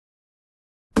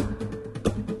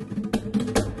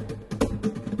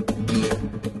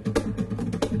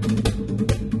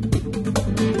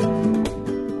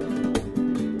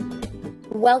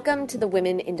Welcome to the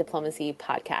Women in Diplomacy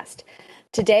podcast.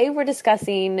 Today we're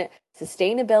discussing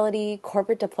sustainability,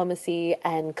 corporate diplomacy,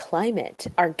 and climate.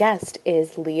 Our guest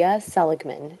is Leah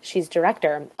Seligmann. She's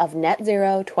director of Net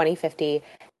Zero 2050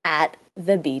 at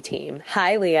the B Team.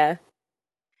 Hi, Leah.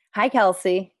 Hi,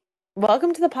 Kelsey.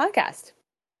 Welcome to the podcast.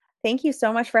 Thank you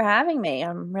so much for having me.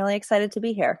 I'm really excited to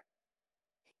be here.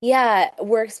 Yeah,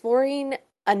 we're exploring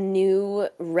a new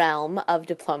realm of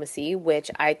diplomacy, which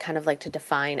I kind of like to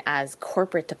define as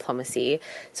corporate diplomacy.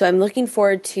 So I'm looking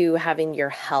forward to having your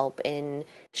help in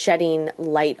shedding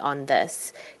light on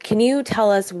this. Can you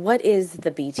tell us what is the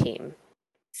B Team?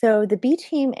 So the B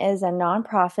Team is a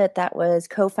nonprofit that was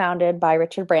co-founded by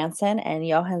Richard Branson and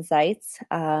Johan Zeitz,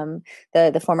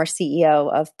 the former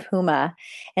CEO of Puma.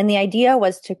 And the idea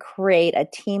was to create a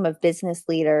team of business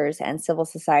leaders and civil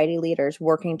society leaders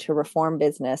working to reform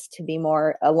business to be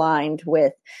more aligned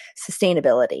with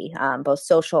sustainability, both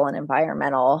social and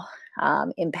environmental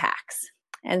impacts.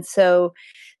 And so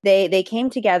they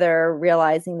came together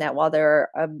realizing that while there are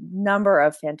a number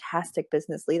of fantastic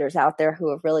business leaders out there who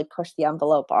have really pushed the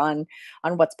envelope on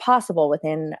what's possible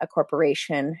within a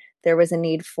corporation, there was a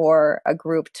need for a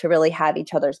group to really have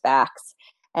each other's backs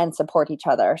and support each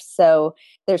other. So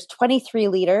there's 23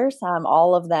 leaders.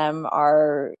 All of them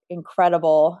are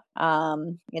incredible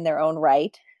in their own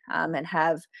right. And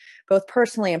have both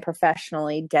personally and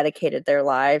professionally dedicated their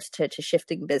lives to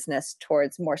shifting business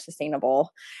towards more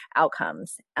sustainable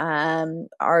outcomes.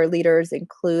 Our leaders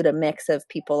include a mix of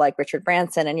people like Richard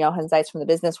Branson and Johan Zeitz from the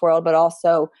business world, but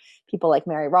also people like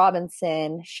Mary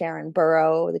Robinson, Sharon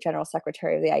Burrow, the General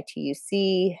Secretary of the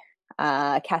ITUC,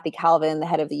 Kathy Calvin, the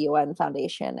head of the UN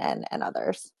Foundation, and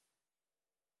others.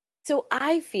 So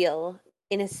I feel,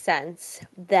 in a sense,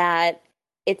 that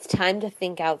it's time to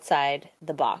think outside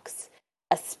the box,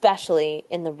 especially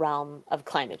in the realm of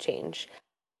climate change.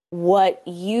 What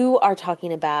you are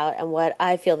talking about and what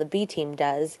I feel the B Team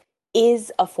does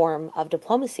is a form of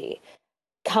diplomacy.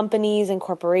 Companies and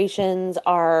corporations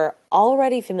are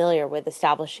already familiar with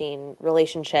establishing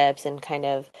relationships and kind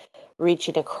of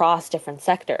reaching across different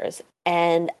sectors.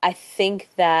 And I think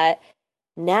that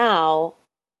now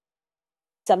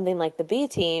something like the B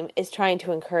Team is trying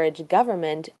to encourage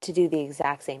government to do the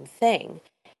exact same thing.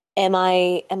 Am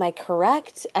I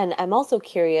correct? And I'm also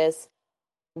curious,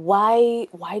 why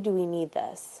do we need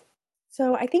this?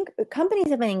 So I think companies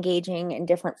have been engaging in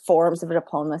different forms of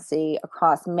diplomacy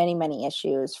across many, many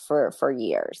issues for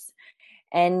years.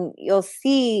 And you'll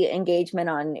see engagement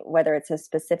on whether it's a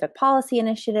specific policy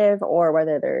initiative or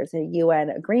whether there's a UN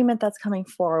agreement that's coming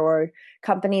forward,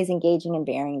 companies engaging in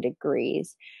varying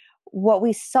degrees. What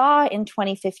we saw in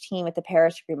 2015 with the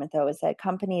Paris Agreement, though, is that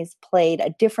companies played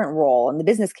a different role, and the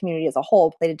business community as a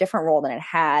whole played a different role than it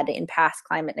had in past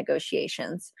climate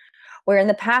negotiations. Where in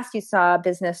the past you saw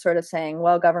business sort of saying,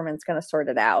 well, government's going to sort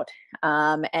it out.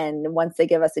 And once they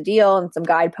give us a deal and some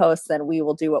guideposts, then we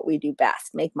will do what we do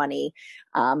best, make money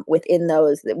within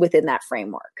that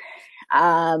framework.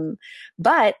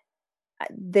 But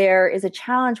there is a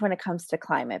challenge when it comes to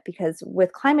climate, because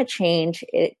with climate change,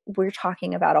 we're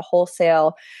talking about a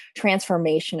wholesale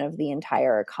transformation of the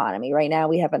entire economy. Right now,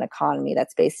 we have an economy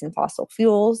that's based in fossil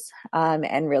fuels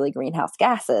and really greenhouse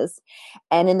gases.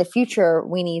 And in the future,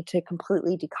 we need to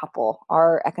completely decouple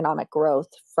our economic growth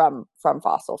from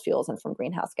fossil fuels and from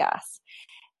greenhouse gas.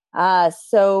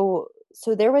 So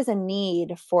there was a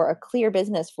need for a clear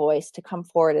business voice to come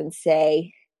forward and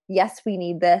say, yes, we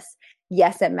need this.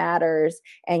 Yes, it matters.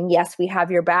 And yes, we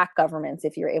have your back, governments.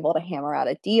 If you're able to hammer out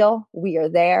a deal, we are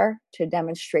there to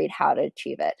demonstrate how to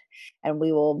achieve it. And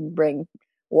we will bring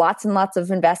lots and lots of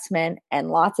investment and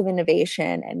lots of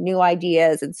innovation and new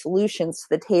ideas and solutions to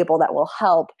the table that will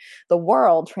help the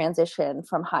world transition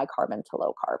from high carbon to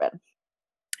low carbon.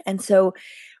 And so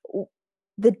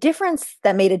the difference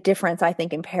that made a difference, I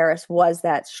think, in Paris was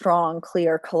that strong,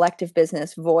 clear, collective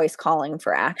business voice calling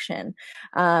for action.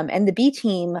 And the B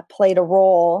Team played a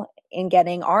role in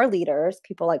getting our leaders,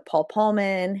 people like Paul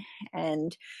Polman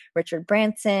and Richard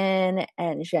Branson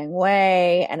and Zheng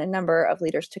Wei, and a number of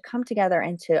leaders to come together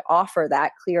and to offer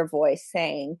that clear voice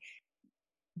saying,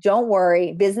 don't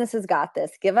worry, business has got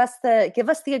this. Give us the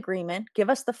agreement, give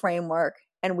us the framework,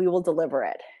 and we will deliver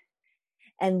it.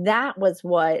 And that was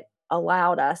what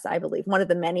allowed us, I believe, one of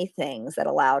the many things that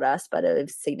allowed us, but a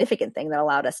significant thing that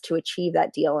allowed us to achieve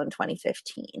that deal in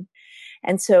 2015.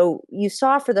 And so you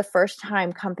saw for the first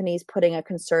time companies putting a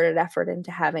concerted effort into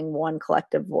having one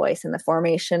collective voice in the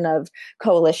formation of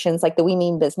coalitions like the We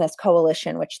Mean Business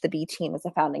Coalition, which the B Team is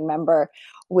a founding member,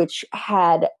 which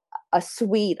had a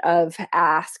suite of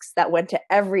asks that went to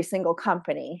every single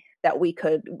company that we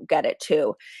could get it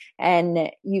to.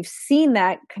 And you've seen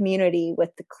that community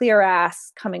with the clear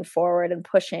ask coming forward and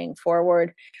pushing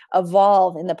forward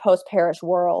evolve in the post-Paris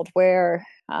world, where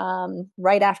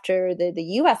right after the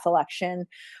US election,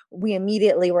 we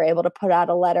immediately were able to put out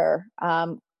a letter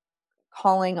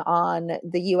calling on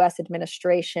the U.S.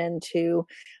 administration to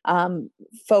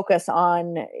focus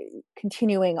on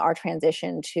continuing our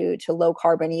transition to low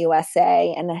carbon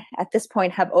USA. And at this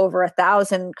point have over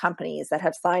 1,000 companies that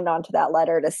have signed on to that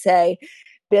letter to say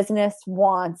business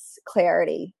wants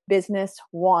clarity, business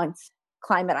wants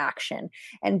climate action,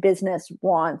 and business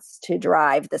wants to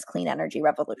drive this clean energy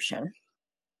revolution.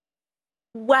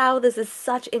 Wow, this is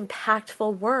such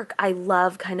impactful work. I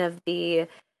love kind of the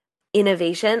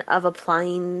innovation of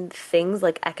applying things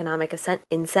like economic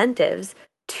incentives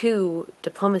to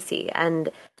diplomacy. And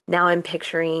now I'm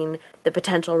picturing the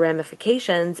potential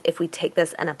ramifications if we take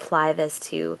this and apply this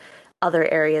to other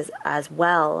areas as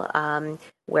well,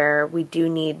 where we do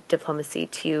need diplomacy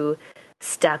to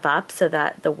step up so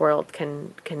that the world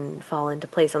can fall into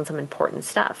place on some important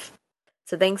stuff.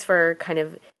 So thanks for kind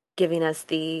of giving us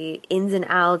the ins and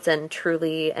outs and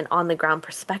truly an on the ground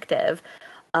perspective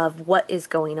of what is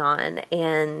going on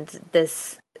and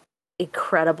this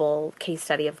incredible case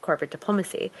study of corporate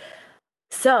diplomacy.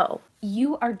 So,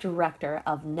 you are director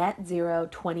of Net Zero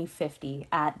 2050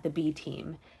 at the B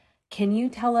Team. Can you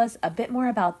tell us a bit more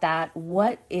about that?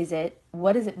 What is it?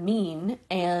 What does it mean?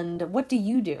 And what do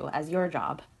you do as your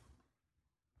job?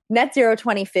 Net Zero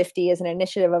 2050 is an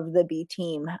initiative of the B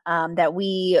Team that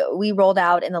we rolled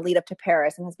out in the lead up to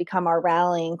Paris and has become our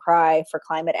rallying cry for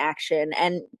climate action.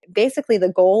 And basically,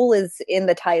 the goal is in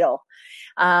the title.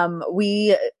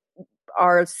 We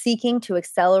are seeking to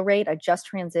accelerate a just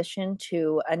transition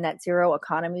to a net zero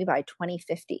economy by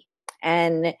 2050.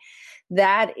 And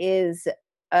that is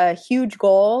a huge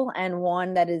goal and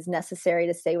one that is necessary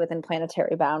to stay within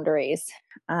planetary boundaries.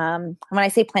 When I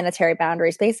say planetary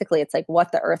boundaries, basically it's like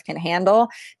what the Earth can handle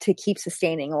to keep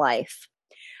sustaining life.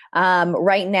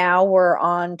 Right now, we're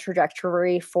on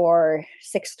trajectory for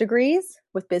 6 degrees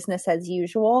with business as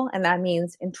usual, and that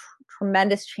means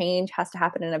tremendous change has to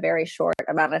happen in a very short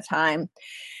amount of time.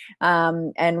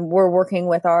 And we're working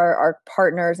with our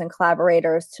partners and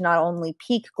collaborators to not only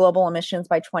peak global emissions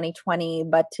by 2020,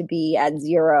 but to be at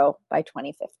zero by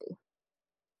 2050.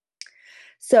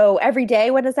 So every day,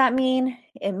 what does that mean?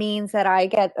 It means that I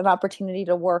get an opportunity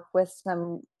to work with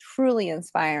some truly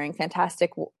inspiring, fantastic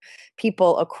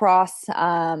people across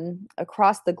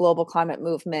the global climate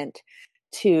movement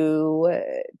to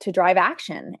drive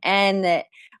action. And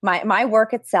my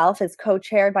work itself is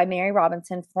co-chaired by Mary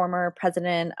Robinson, former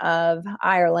president of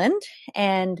Ireland,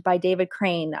 and by David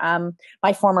Crane,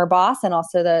 my former boss and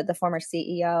also the former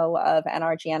CEO of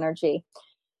NRG Energy.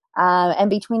 And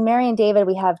between Mary and David,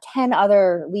 we have 10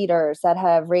 other leaders that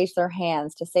have raised their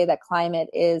hands to say that climate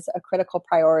is a critical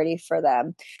priority for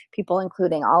them. People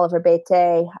including Oliver Bate,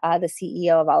 the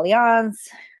CEO of Allianz,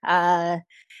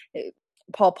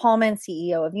 Paul Polman,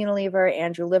 CEO of Unilever,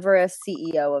 Andrew Liveris,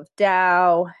 CEO of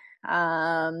Dow,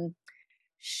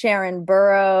 Sharon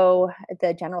Burrow,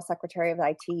 the General Secretary of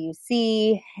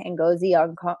ITUC,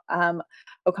 Ngozi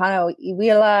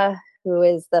Okonjo-Iweala, who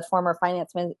is the former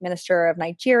finance minister of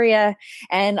Nigeria,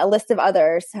 and a list of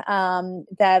others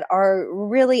that are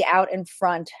really out in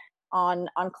front on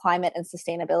climate and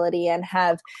sustainability and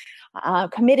have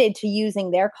committed to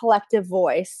using their collective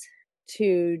voice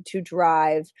to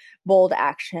drive bold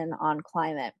action on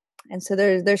climate. And so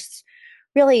there's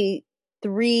really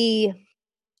 3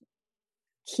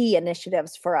 key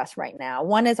initiatives for us right now.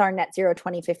 One is our Net Zero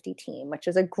 2050 team, which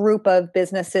is a group of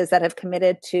businesses that have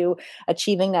committed to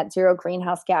achieving net zero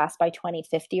greenhouse gas by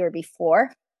 2050 or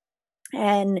before.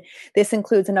 And this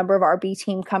includes a number of our B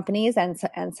Team companies and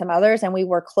some others. And we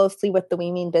work closely with the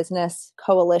We Mean Business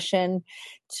Coalition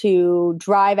to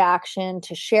drive action,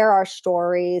 to share our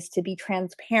stories, to be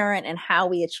transparent in how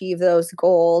we achieve those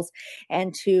goals,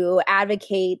 and to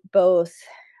advocate both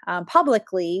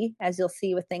publicly, as you'll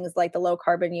see with things like the Low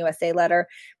Carbon USA letter,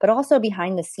 but also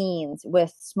behind the scenes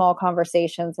with small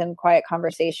conversations and quiet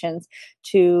conversations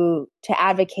to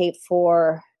advocate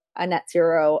for a net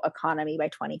zero economy by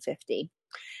 2050.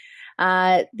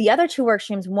 The other 2 work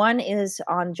streams, one is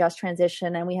on just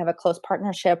transition, and we have a close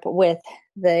partnership with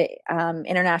the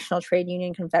International Trade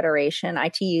Union Confederation,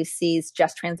 ITUC's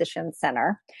Just Transition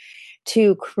Center,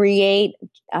 to create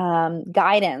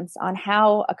guidance on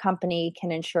how a company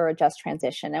can ensure a just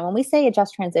transition. And when we say a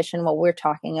just transition, what we're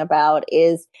talking about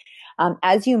is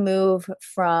as you move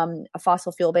from a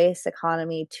fossil fuel-based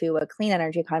economy to a clean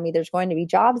energy economy, there's going to be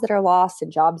jobs that are lost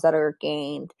and jobs that are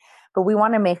gained. but we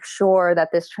want to make sure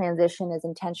that this transition is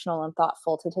intentional and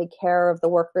thoughtful to take care of the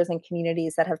workers and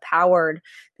communities that have powered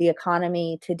the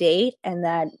economy to date and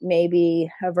that may be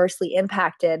adversely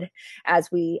impacted as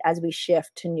we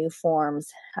shift to new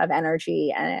forms of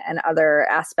energy and other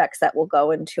aspects that will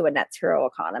go into a net zero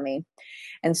economy.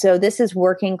 And so this is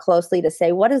working closely to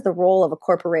say, what is the role of a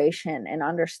corporation in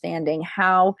understanding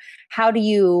how do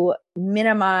you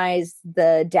minimize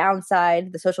the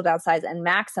downside, the social downsides, and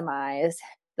maximize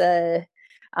the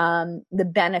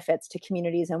benefits to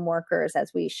communities and workers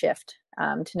as we shift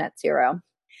to net zero.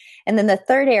 And then the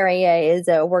third area is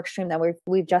a work stream that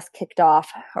we've just kicked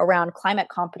off around climate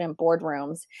competent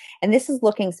boardrooms. And this is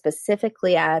looking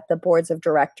specifically at the boards of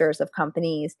directors of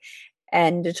companies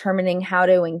and determining how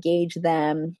to engage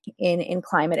them in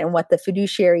climate and what the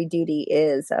fiduciary duty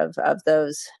is of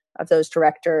those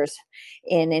directors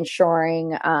in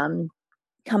ensuring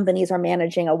companies are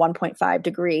managing a 1.5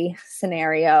 degree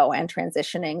scenario and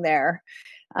transitioning their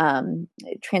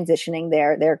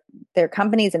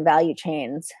companies and value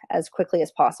chains as quickly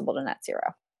as possible to net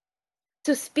zero.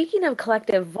 So speaking of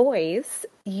collective voice,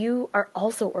 you are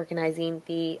also organizing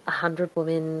the 100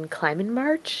 Women Climate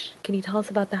March. Can you tell us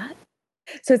about that?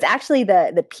 So it's actually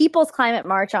the People's Climate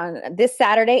March on this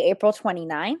Saturday, April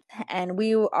 29th. And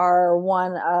we are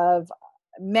one of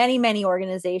many, many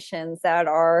organizations that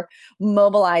are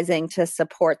mobilizing to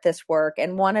support this work.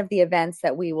 And one of the events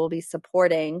that we will be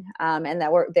supporting and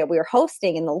that we're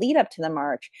hosting in the lead up to the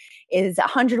march is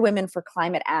 100 Women for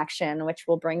Climate Action, which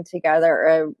will bring together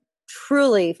a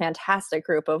truly fantastic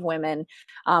group of women,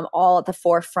 all at the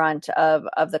forefront of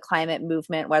the climate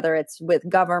movement, whether it's with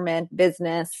government,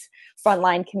 business,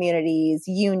 frontline communities,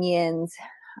 unions,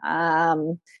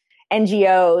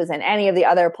 NGOs, and any of the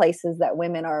other places that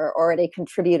women are already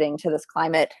contributing to this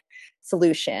climate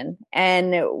solution.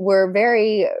 And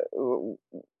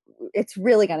it's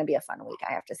really going to be a fun week,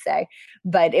 I have to say.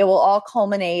 But it will all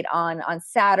culminate on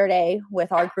Saturday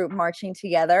with our group marching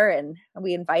together. And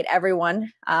we invite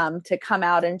everyone to come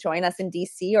out and join us in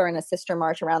DC or in a sister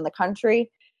march around the country,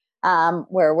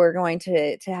 where we're going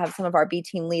to have some of our B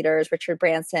team leaders, Richard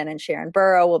Branson and Sharon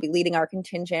Burrow, will be leading our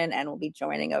contingent, and we'll be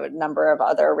joining a number of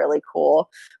other really cool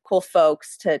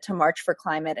folks to march for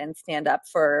climate and stand up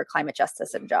for climate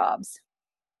justice and jobs.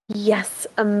 Yes,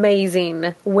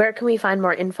 amazing. Where can we find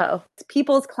more info? It's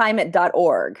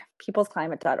peoplesclimate.org.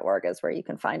 Peoplesclimate.org is where you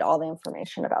can find all the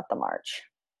information about the march.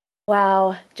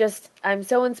 Wow, I'm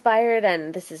so inspired,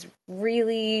 and this is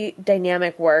really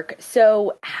dynamic work.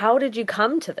 So, how did you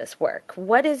come to this work?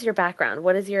 What is your background?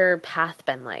 What has your path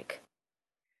been like?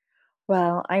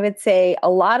 Well, I would say a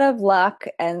lot of luck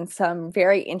and some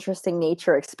very interesting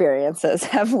nature experiences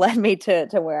have led me to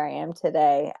where I am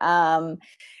today.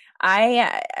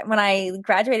 When I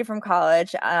graduated from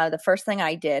college, the first thing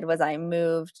I did was I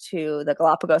moved to the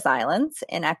Galapagos Islands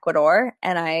in Ecuador,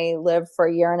 and I lived for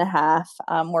a year and a half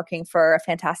working for a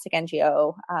fantastic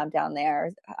NGO down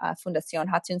there, Fundación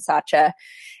Hatun Sacha,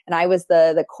 and I was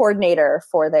the coordinator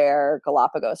for their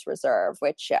Galapagos Reserve,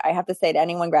 which I have to say to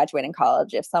anyone graduating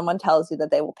college, if someone tells you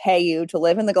that they will pay you to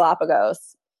live in the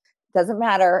Galapagos, doesn't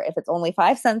matter if it's only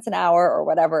 5 cents an hour or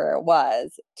whatever it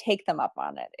was, take them up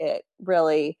on it. It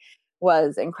really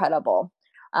was incredible.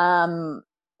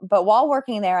 But while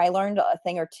working there, I learned a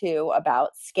thing or two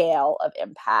about scale of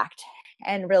impact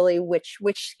and really which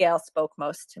scale spoke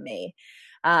most to me.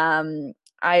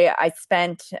 I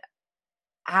spent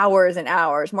hours and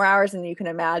hours, more hours than you can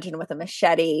imagine, with a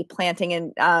machete planting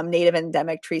in native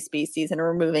endemic tree species and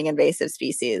removing invasive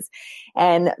species.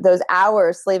 And those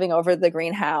hours slaving over the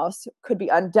greenhouse could be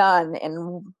undone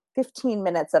in 15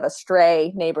 minutes of a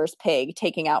stray neighbor's pig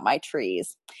taking out my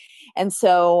trees. And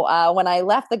so when I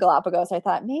left the Galapagos, I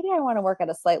thought maybe I want to work at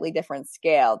a slightly different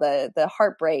scale. The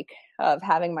heartbreak of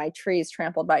having my trees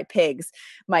trampled by pigs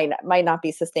might not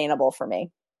be sustainable for me.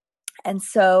 And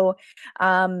so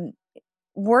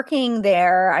working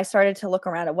there, I started to look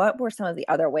around at what were some of the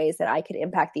other ways that I could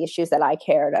impact the issues that I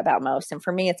cared about most. And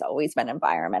for me, it's always been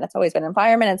environment. It's always been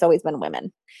environment. It's always been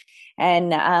women.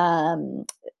 And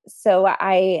so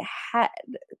I had,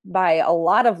 by a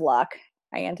lot of luck,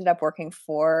 I ended up working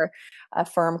for a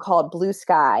firm called Blue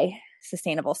Sky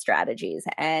Sustainable Strategies.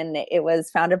 And it was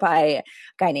founded by a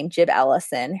guy named Jib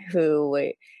Ellison,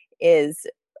 who is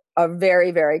a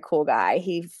very, very cool guy.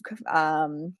 He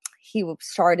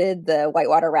started the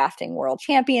Whitewater Rafting World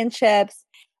Championships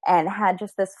and had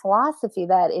just this philosophy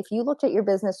that if you looked at your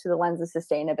business through the lens of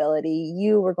sustainability,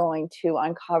 you were going to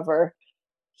uncover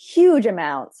huge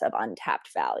amounts of untapped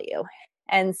value.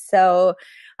 And so,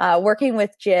 working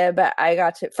with Jib,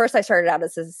 first I started out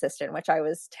as his assistant, which I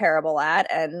was terrible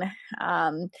at, and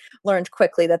um, learned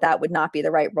quickly that that would not be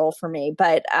the right role for me.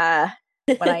 But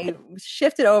when I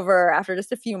shifted over after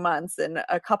just a few months and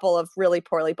a couple of really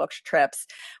poorly booked trips,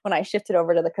 when I shifted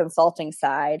over to the consulting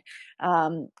side,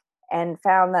 um, and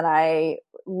found that I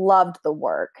loved the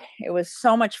work. It was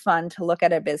so much fun to look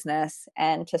at a business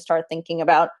and to start thinking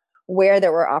about where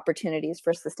there were opportunities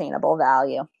for sustainable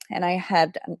value. And I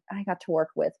got to work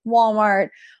with Walmart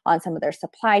on some of their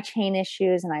supply chain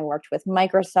issues, and I worked with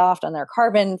Microsoft on their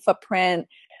carbon footprint.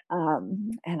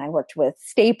 And I worked with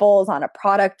Staples on a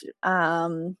product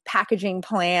packaging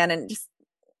plan and just,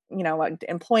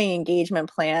 employee engagement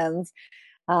plans.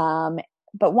 Um,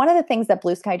 but one of the things that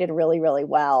Blue Sky did really, really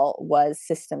well was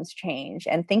systems change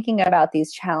and thinking about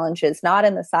these challenges, not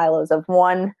in the silos of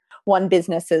one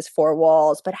business's four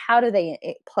walls, but how do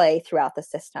they play throughout the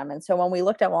system? And so when we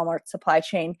looked at Walmart's supply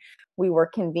chain, we were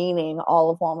convening all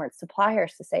of Walmart's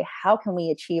suppliers to say, how can we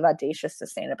achieve audacious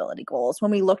sustainability goals?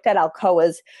 When we looked at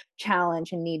Alcoa's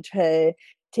challenge and need to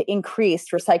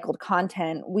increase recycled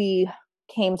content, we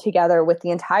came together with the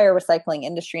entire recycling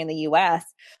industry in the US,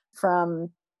 from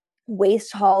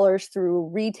waste haulers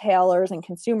through retailers and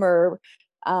consumer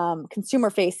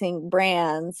facing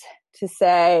brands, to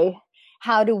say,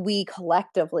 how do we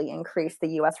collectively increase the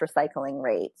US recycling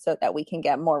rate so that we can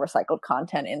get more recycled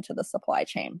content into the supply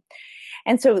chain?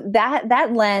 And so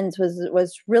that lens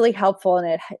was really helpful,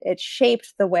 and it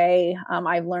shaped the way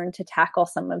I've learned to tackle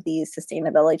some of these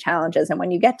sustainability challenges. And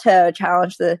when you get to a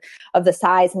challenge of the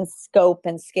size and scope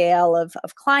and scale of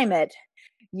climate,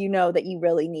 you know that you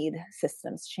really need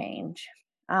systems change.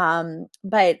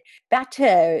 But back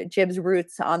to Jib's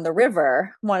roots on the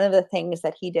river, one of the things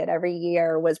that he did every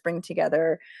year was bring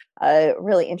together a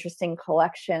really interesting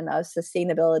collection of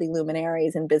sustainability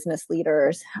luminaries and business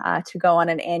leaders to go on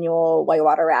an annual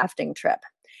whitewater rafting trip.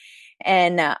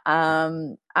 And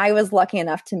I was lucky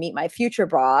enough to meet my future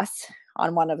boss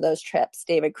on one of those trips,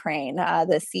 David Crane,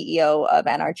 the CEO of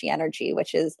NRG Energy,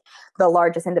 which is the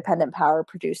largest independent power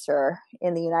producer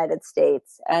in the United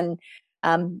States. And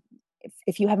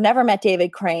if you have never met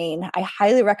David Crane, I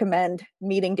highly recommend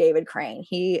meeting David Crane.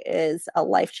 He is a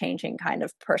life-changing kind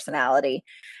of personality.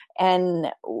 And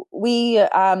we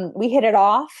hit it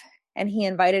off, and he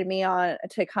invited me on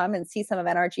to come and see some of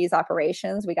NRG's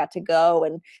operations. We got to go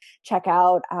and check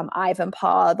out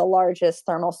Ivanpah, the largest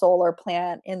thermal solar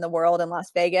plant in the world in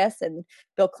Las Vegas, and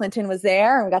Bill Clinton was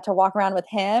there, and we got to walk around with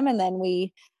him. And then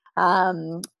we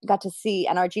got to see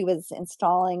NRG was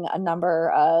installing a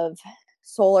number of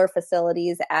solar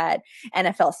facilities at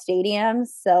NFL stadiums.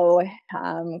 So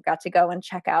got to go and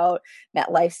check out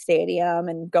MetLife Stadium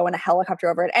and go in a helicopter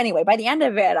over it. Anyway, by the end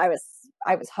of it, I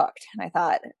was hooked, and I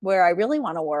thought, where I really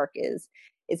want to work is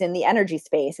in the energy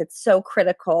space. It's so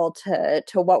critical to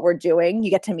what we're doing.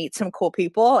 You get to meet some cool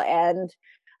people, and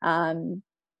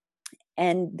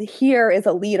here is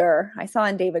a leader. I saw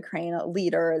in David Crane a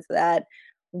leader that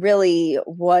really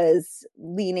was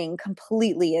leaning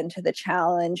completely into the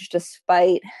challenge,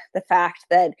 despite the fact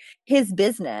that his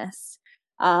business,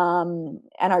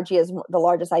 NRG is the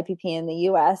largest IPP in the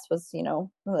US, was, one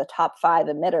of the top 5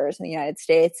 emitters in the United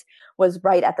States, was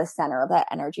right at the center of that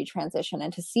energy transition.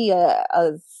 And to see a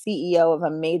CEO of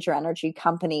a major energy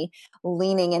company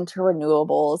leaning into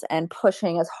renewables and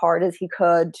pushing as hard as he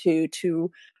could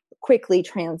to quickly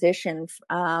transition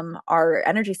our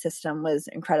energy system was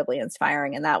incredibly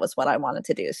inspiring, and that was what I wanted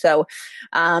to do. So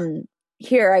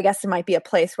here, I guess it might be a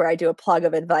place where I do a plug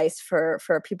of advice for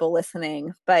people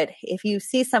listening. But if you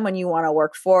see someone you want to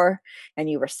work for and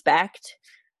you respect,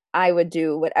 I would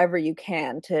do whatever you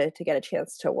can to get a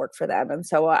chance to work for them. And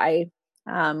so I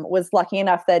was lucky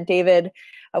enough that David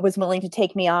was willing to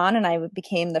take me on, and I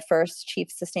became the first chief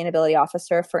sustainability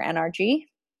officer for NRG,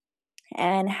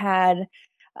 and had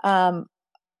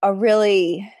a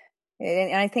really,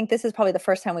 and I think this is probably the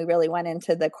first time we really went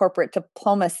into the corporate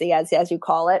diplomacy, as you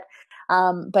call it,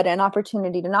 but an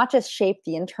opportunity to not just shape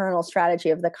the internal strategy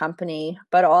of the company,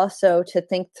 but also to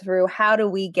think through, how do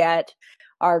we get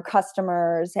our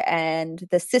customers and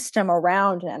the system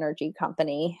around an energy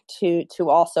company to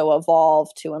also evolve,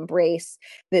 to embrace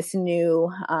this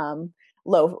new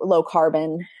low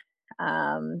carbon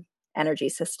energy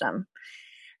system.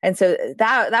 And so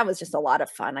that was just a lot of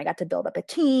fun. I got to build up a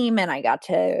team, and I got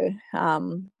to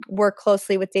work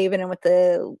closely with David and with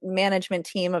the management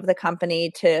team of the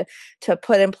company to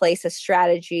put in place a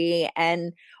strategy.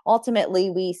 And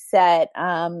ultimately, we set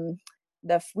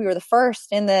we were the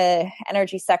first in the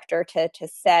energy sector to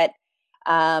set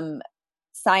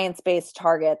science-based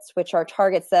targets, which are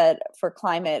targets that for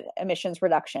climate emissions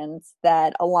reductions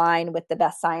that align with the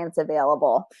best science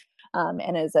available,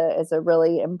 and is a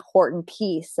really important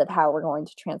piece of how we're going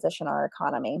to transition our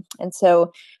economy. And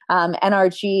so,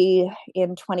 NRG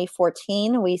in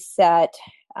 2014, we set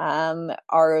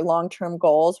our long-term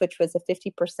goals, which was a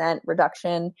 50%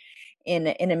 reduction in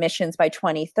emissions by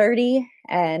 2030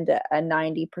 and a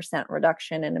 90%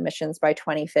 reduction in emissions by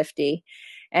 2050.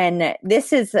 And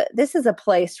this is a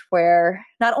place where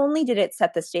not only did it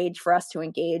set the stage for us to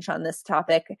engage on this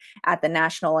topic at the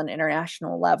national and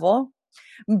international level,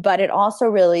 but it also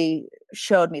really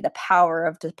showed me the power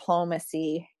of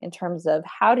diplomacy in terms of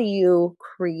how do you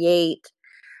create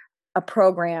a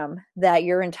program that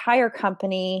your entire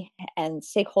company and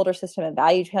stakeholder system and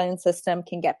value chain system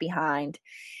can get behind.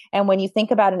 And when you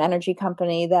think about an energy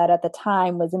company that at the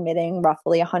time was emitting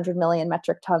roughly 100 million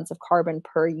metric tons of carbon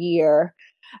per year,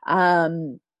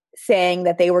 saying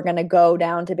that they were going to go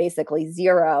down to basically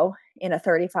zero in a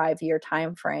 35-year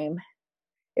time frame,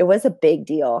 it was a big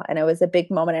deal, and it was a big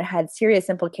moment. It had serious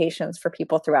implications for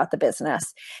people throughout the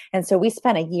business. And so we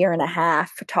spent a year and a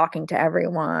half talking to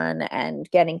everyone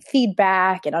and getting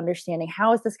feedback and understanding,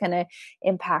 how is this going to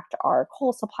impact our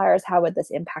coal suppliers? How would this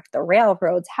impact the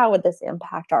railroads? How would this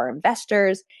impact our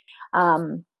investors?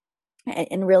 And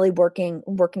really working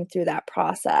through that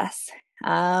process.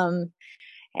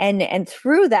 And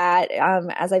through that,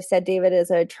 as I've said, David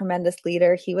is a tremendous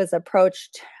leader. He was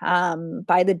approached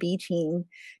by the B team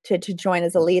to join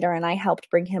as a leader, and I helped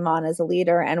bring him on as a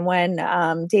leader. And when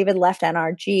David left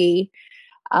NRG,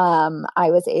 I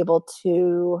was able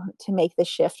to make the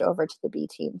shift over to the B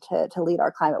team to lead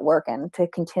our climate work and to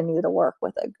continue to work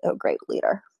with a great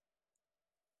leader.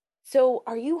 So,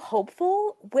 are you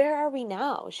hopeful? Where are we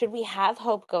now? Should we have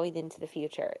hope going into the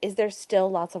future? Is there still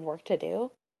lots of work to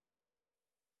do?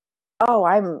 Oh,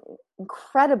 I'm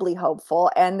incredibly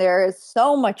hopeful, and there is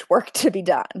so much work to be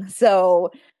done.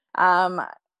 So, um,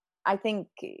 I think,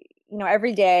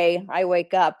 every day I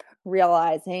wake up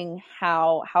realizing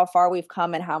how far we've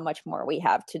come and how much more we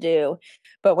have to do.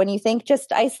 But when you think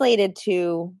just isolated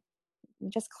to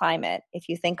just climate, if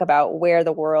you think about where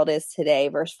the world is today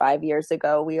versus 5 years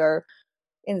ago, we are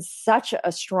in such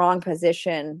a strong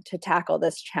position to tackle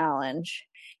this challenge,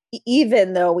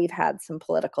 even though we've had some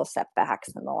political setbacks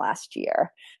in the last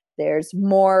year. There's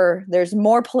more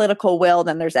political will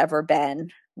than there's ever been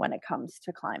when it comes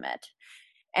to climate.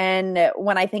 And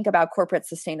when I think about corporate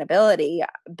sustainability,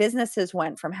 businesses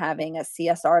went from having a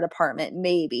CSR department,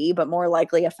 maybe, but more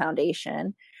likely a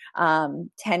foundation,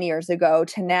 10 years ago,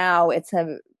 to now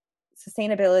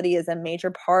sustainability is a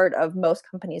major part of most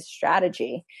companies'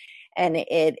 strategy. And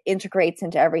it integrates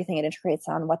into everything. It integrates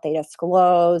on what they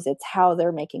disclose. It's how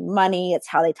they're making money. It's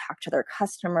how they talk to their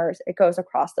customers. It goes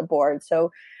across the board.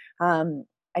 So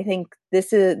I think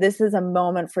this is a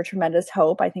moment for tremendous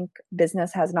hope. I think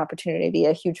business has an opportunity to be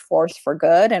a huge force for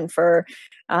good and for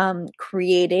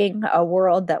creating a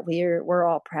world that we're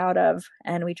all proud of.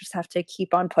 And we just have to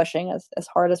keep on pushing as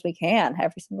hard as we can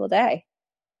every single day.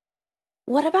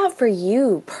 What about for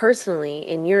you personally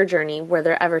in your journey? Were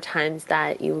there ever times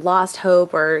that you lost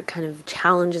hope or kind of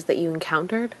challenges that you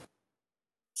encountered?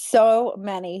 So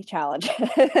many challenges.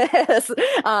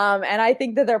 And I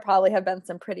think that there probably have been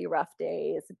some pretty rough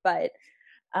days, but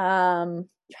trying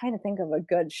to think of a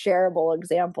good shareable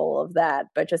example of that,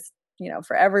 but just,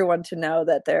 for everyone to know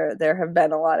that there have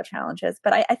been a lot of challenges.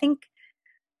 But I think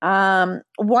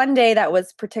one day that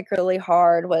was particularly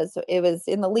hard was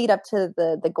in the lead up to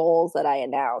the goals that I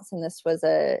announced. And this was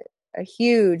a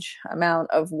huge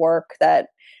amount of work that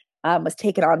was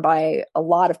taken on by a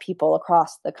lot of people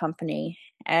across the company.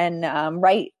 And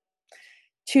right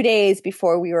 2 days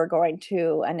before we were going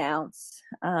to announce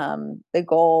the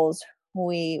goals,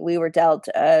 we were dealt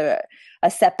a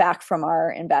setback from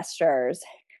our investors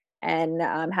and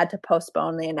had to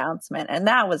postpone the announcement. And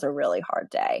that was a really hard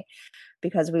day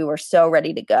because we were so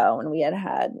ready to go, and we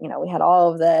had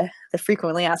all of the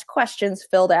frequently asked questions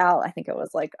filled out. I think it was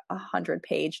like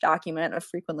 100-page document of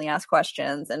frequently asked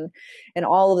questions, and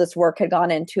all of this work had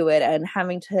gone into it. And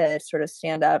having to sort of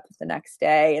stand up the next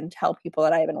day and tell people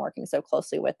that I had been working so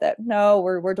closely with it, no,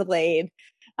 we're delayed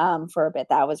for a bit.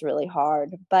 That was really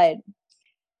hard. But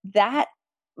that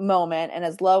moment, and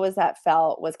as low as that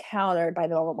felt, was countered by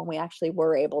the moment when we actually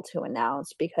were able to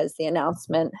announce, because the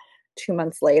announcement 2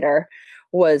 months later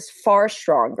was far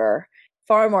stronger,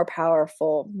 far more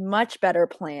powerful, much better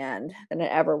planned than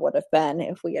it ever would have been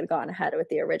if we had gone ahead with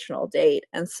the original date.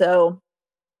 And so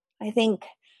I think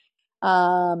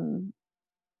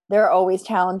there are always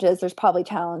challenges. There's probably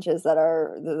challenges that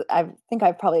I think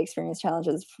I've probably experienced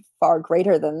challenges far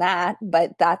greater than that,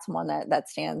 but that's one that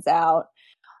stands out.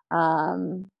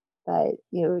 Um, but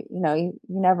you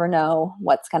never know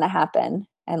what's going to happen,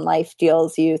 and life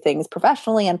deals you things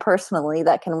professionally and personally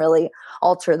that can really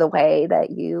alter the way that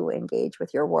you engage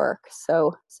with your work.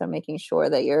 So making sure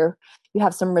that you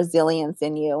have some resilience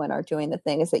in you and are doing the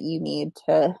things that you need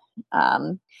to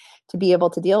be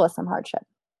able to deal with some hardship.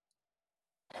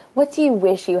 What do you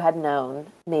wish you had known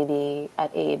maybe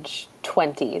at age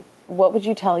 20? What would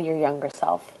you tell your younger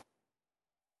self?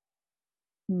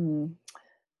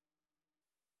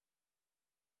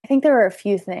 I think there are a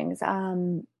few things.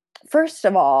 First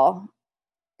of all,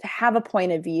 to have a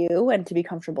point of view and to be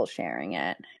comfortable sharing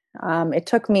it. It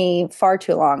took me far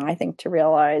too long, I think, to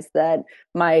realize that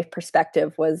my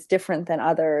perspective was different than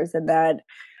others and that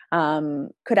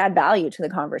could add value to the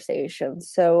conversation.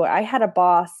 So I had a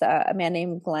boss, a man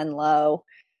named Glenn Lowe,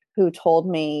 who told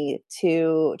me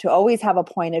to always have a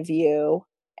point of view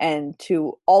and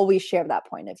to always share that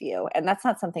point of view. And that's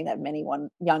not something that many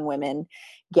young women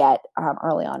get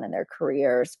early on in their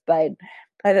careers, but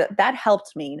that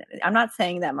helped me. I'm not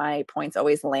saying that my points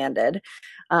always landed,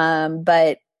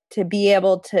 but to be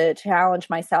able to challenge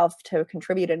myself to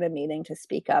contribute in a meeting, to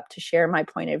speak up, to share my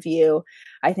point of view,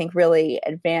 I think really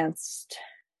advanced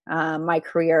my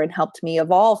career and helped me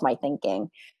evolve my thinking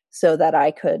so that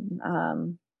I could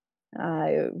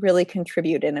really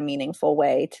contribute in a meaningful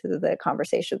way to the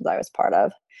conversations I was part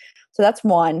of. So that's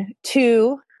one.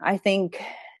 Two, I think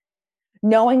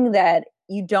knowing that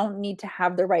you don't need to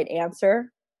have the right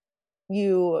answer,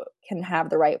 you can have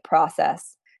the right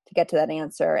process to get to that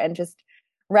answer, and just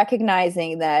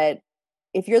recognizing that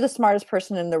if you're the smartest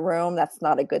person in the room, that's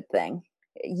not a good thing.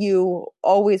 You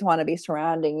always want to be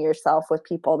surrounding yourself with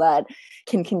people that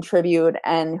can contribute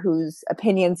and whose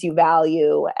opinions you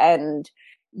value, and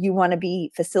you want to be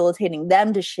facilitating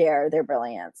them to share their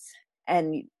brilliance,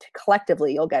 and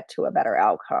collectively you'll get to a better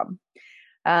outcome.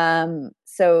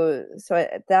 So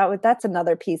that's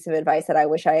another piece of advice that I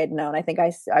wish I had known. I think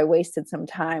I wasted some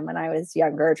time when I was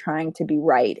younger trying to be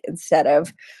right instead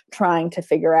of trying to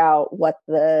figure out what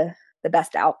the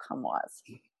best outcome was.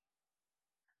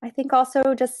 I think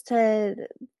also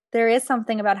there is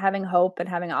something about having hope and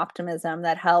having optimism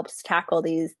that helps tackle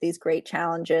these great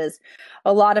challenges.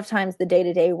 A lot of times the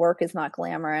day-to-day work is not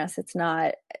glamorous. It's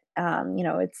not,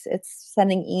 it's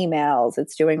sending emails,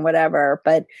 it's doing whatever,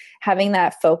 but having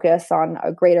that focus on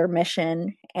a greater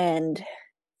mission and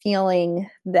feeling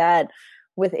that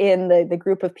within the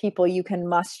group of people you can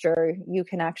muster, you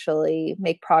can actually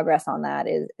make progress on that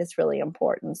is really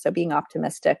important. So being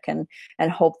optimistic and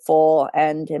hopeful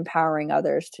and empowering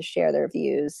others to share their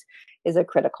views is a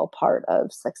critical part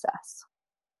of success.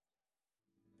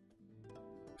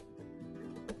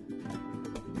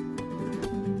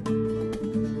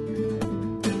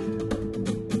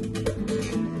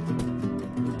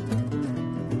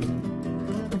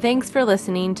 Thanks for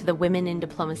listening to the Women in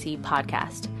Diplomacy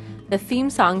podcast. The theme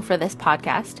song for this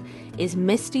podcast is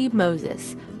Misty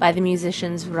Moses by the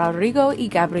musicians Rodrigo y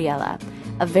Gabriela.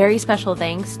 A very special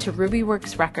thanks to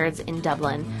Rubyworks Records in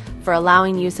Dublin for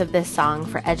allowing use of this song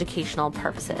for educational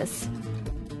purposes.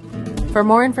 For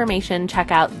more information,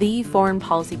 check out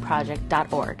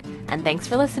theforeignpolicyproject.org. And thanks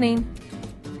for listening.